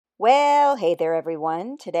Well, hey there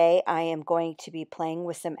everyone. Today I am going to be playing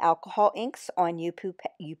with some alcohol inks on Yupo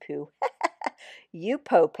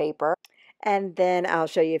paper. And then I'll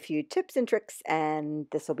show you a few tips and tricks, and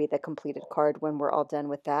this will be the completed card when we're all done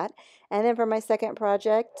with that. And then for my second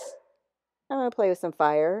project, I'm going to play with some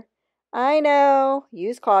fire. I know,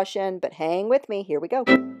 use caution, but hang with me. Here we go.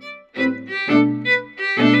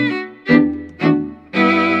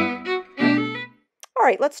 All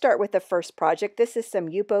right, let's start with the first project. This is some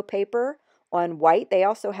Yupo paper on white. They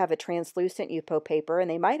also have a translucent Yupo paper, and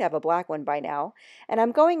they might have a black one by now. And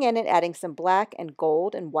I'm going in and adding some black and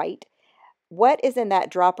gold and white. What is in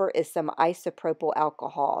that dropper is some isopropyl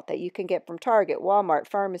alcohol that you can get from Target, Walmart,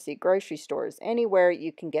 pharmacy, grocery stores, anywhere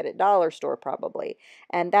you can get it, dollar store probably.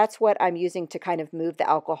 And that's what I'm using to kind of move the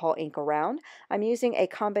alcohol ink around. I'm using a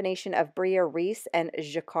combination of Brea, Reese, and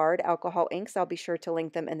Jacquard alcohol inks. I'll be sure to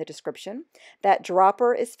link them in the description. That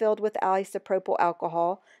dropper is filled with isopropyl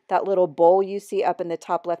alcohol. That little bowl you see up in the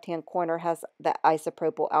top left-hand corner has the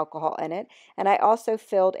isopropyl alcohol in it. And I also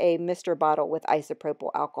filled a mister bottle with isopropyl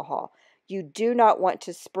alcohol. You do not want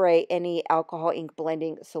to spray any alcohol ink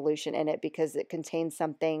blending solution in it because it contains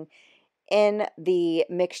something in the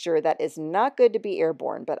mixture that is not good to be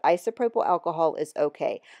airborne, but isopropyl alcohol is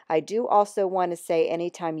okay. I do also want to say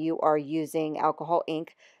anytime you are using alcohol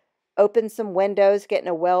ink, open some windows, get in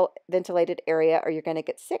a well-ventilated area, or you're going to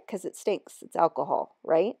get sick because it stinks. It's alcohol,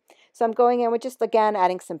 right? So I'm going in with just, again,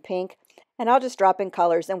 adding some pink, and I'll just drop in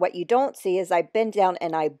colors. And what you don't see is I bend down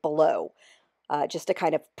and I blow. Just to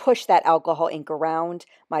kind of push that alcohol ink around.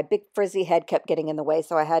 My big frizzy head kept getting in the way,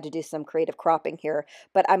 so I had to do some creative cropping here.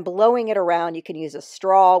 But I'm blowing it around. You can use a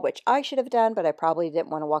straw, which I should have done, but I probably didn't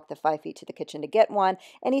want to walk the 5 feet to the kitchen to get one.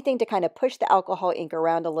 Anything to kind of push the alcohol ink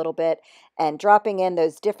around a little bit, and dropping in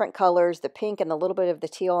those different colors, the pink and a little bit of the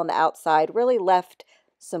teal on the outside, really left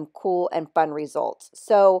some cool and fun results.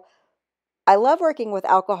 So I love working with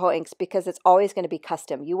alcohol inks because it's always going to be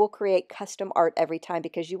custom. You will create custom art every time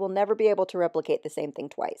because you will never be able to replicate the same thing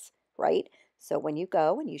twice, right? So when you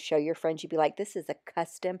go and you show your friends, you'd be like, this is a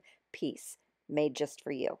custom piece made just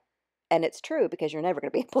for you. And it's true because you're never going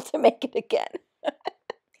to be able to make it again.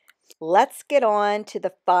 Let's get on to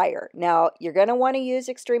the fire. Now, you're going to want to use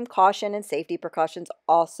extreme caution and safety precautions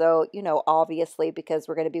also, obviously, because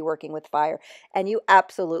we're going to be working with fire. And you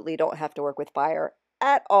absolutely don't have to work with fire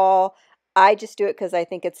at all. I just do it because I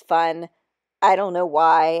think it's fun. I don't know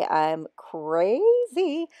why. I'm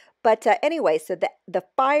crazy. But anyway, so the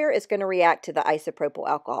fire is going to react to the isopropyl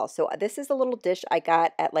alcohol. So this is a little dish I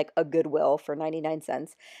got at like a Goodwill for 99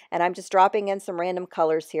 cents. And I'm just dropping in some random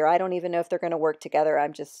colors here. I don't even know if they're going to work together.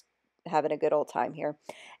 I'm just having a good old time here.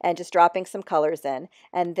 And just dropping some colors in.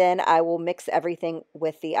 And then I will mix everything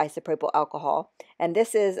with the isopropyl alcohol. And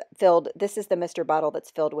this is the mister bottle that's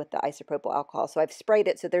filled with the isopropyl alcohol. So I've sprayed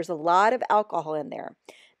it, so there's a lot of alcohol in there.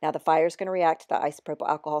 Now the fire is going to react to the isopropyl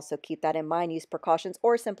alcohol, so keep that in mind. Use precautions,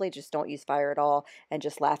 or simply just don't use fire at all and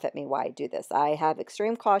just laugh at me while I do this. I have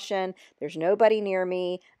extreme caution. There's nobody near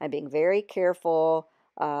me. I'm being very careful.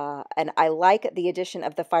 And I like the addition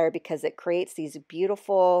of the fire because it creates these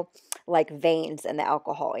beautiful like veins in the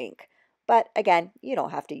alcohol ink. But again, you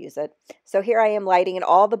don't have to use it. So here I am lighting, and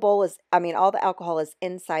all the alcohol is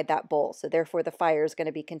inside that bowl. So therefore the fire is going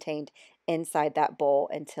to be contained inside that bowl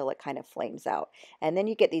until it kind of flames out. And then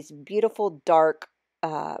you get these beautiful dark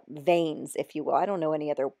veins, if you will. I don't know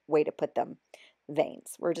any other way to put them.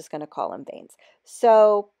 Veins. We're just going to call them veins.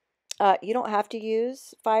 So you don't have to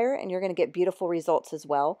use fire, and you're going to get beautiful results as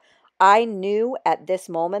well. I knew at this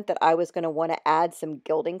moment that I was going to want to add some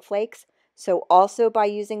gilding flakes. So also by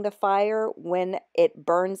using the fire, when it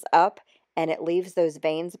burns up and it leaves those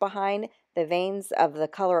veins behind, the veins of the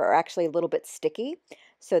color are actually a little bit sticky.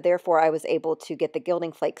 So therefore I was able to get the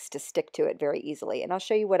gilding flakes to stick to it very easily. And I'll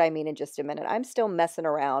show you what I mean in just a minute. I'm still messing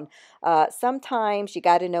around. Sometimes you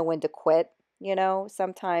got to know when to quit.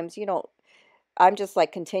 Sometimes you don't. I'm just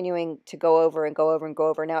like continuing to go over and go over and go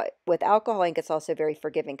over. Now, with alcohol ink, it's also very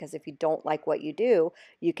forgiving because if you don't like what you do,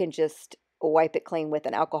 you can just wipe it clean with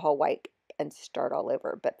an alcohol wipe and start all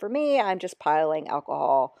over. But for me, I'm just piling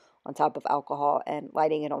alcohol on top of alcohol and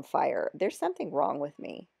lighting it on fire. There's something wrong with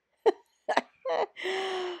me.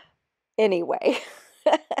 Anyway.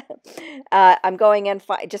 I'm going in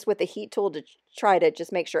just with the heat tool to try to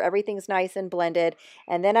just make sure everything's nice and blended.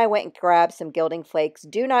 And then I went and grabbed some gilding flakes.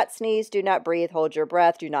 Do not sneeze, do not breathe, hold your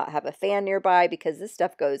breath, do not have a fan nearby because this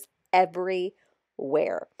stuff goes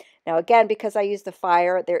everywhere. Now again, because I use the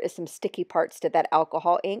fire, there is some sticky parts to that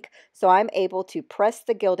alcohol ink. So I'm able to press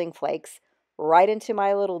the gilding flakes right into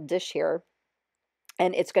my little dish here,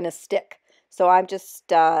 and it's going to stick. So I'm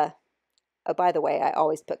just Oh, by the way, I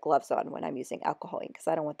always put gloves on when I'm using alcohol ink because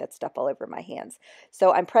I don't want that stuff all over my hands.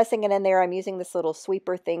 So I'm pressing it in there. I'm using this little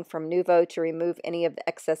sweeper thing from Nuvo to remove any of the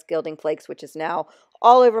excess gilding flakes, which is now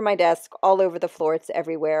all over my desk, all over the floor. It's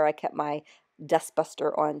everywhere. I kept my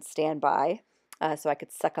dustbuster on standby so I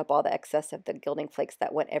could suck up all the excess of the gilding flakes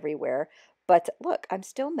that went everywhere. But look, I'm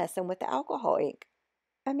still messing with the alcohol ink.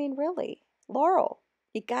 I mean, really, Laurel,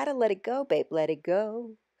 you gotta let it go, babe. Let it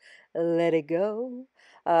go. Let it go.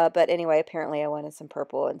 But anyway, apparently I wanted some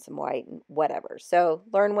purple and some white and whatever. So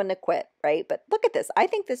learn when to quit, right? But look at this. I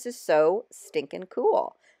think this is so stinking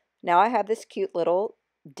cool. Now I have this cute little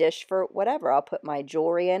dish for whatever. I'll put my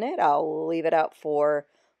jewelry in it. I'll leave it out for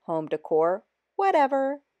home decor.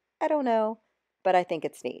 Whatever. I don't know. But I think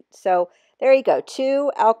it's neat. So there you go.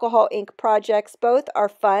 2 alcohol ink projects. Both are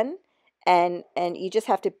fun. And you just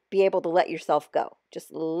have to be able to let yourself go.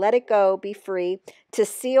 Just let it go, be free. To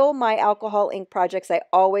seal my alcohol ink projects, I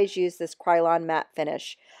always use this Krylon matte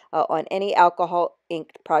finish on any alcohol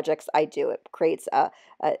ink projects I do. It creates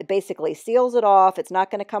it basically seals it off. It's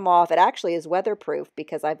not going to come off. It actually is weatherproof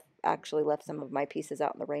because I've actually left some of my pieces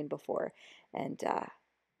out in the rain before, and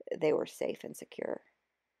they were safe and secure.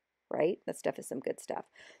 Right? That stuff is some good stuff.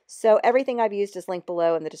 So everything I've used is linked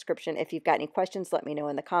below in the description. If you've got any questions, let me know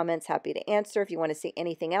in the comments. Happy to answer. If you want to see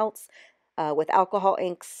anything else with alcohol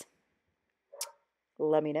inks,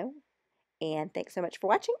 let me know. And thanks so much for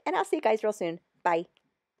watching, and I'll see you guys real soon. Bye.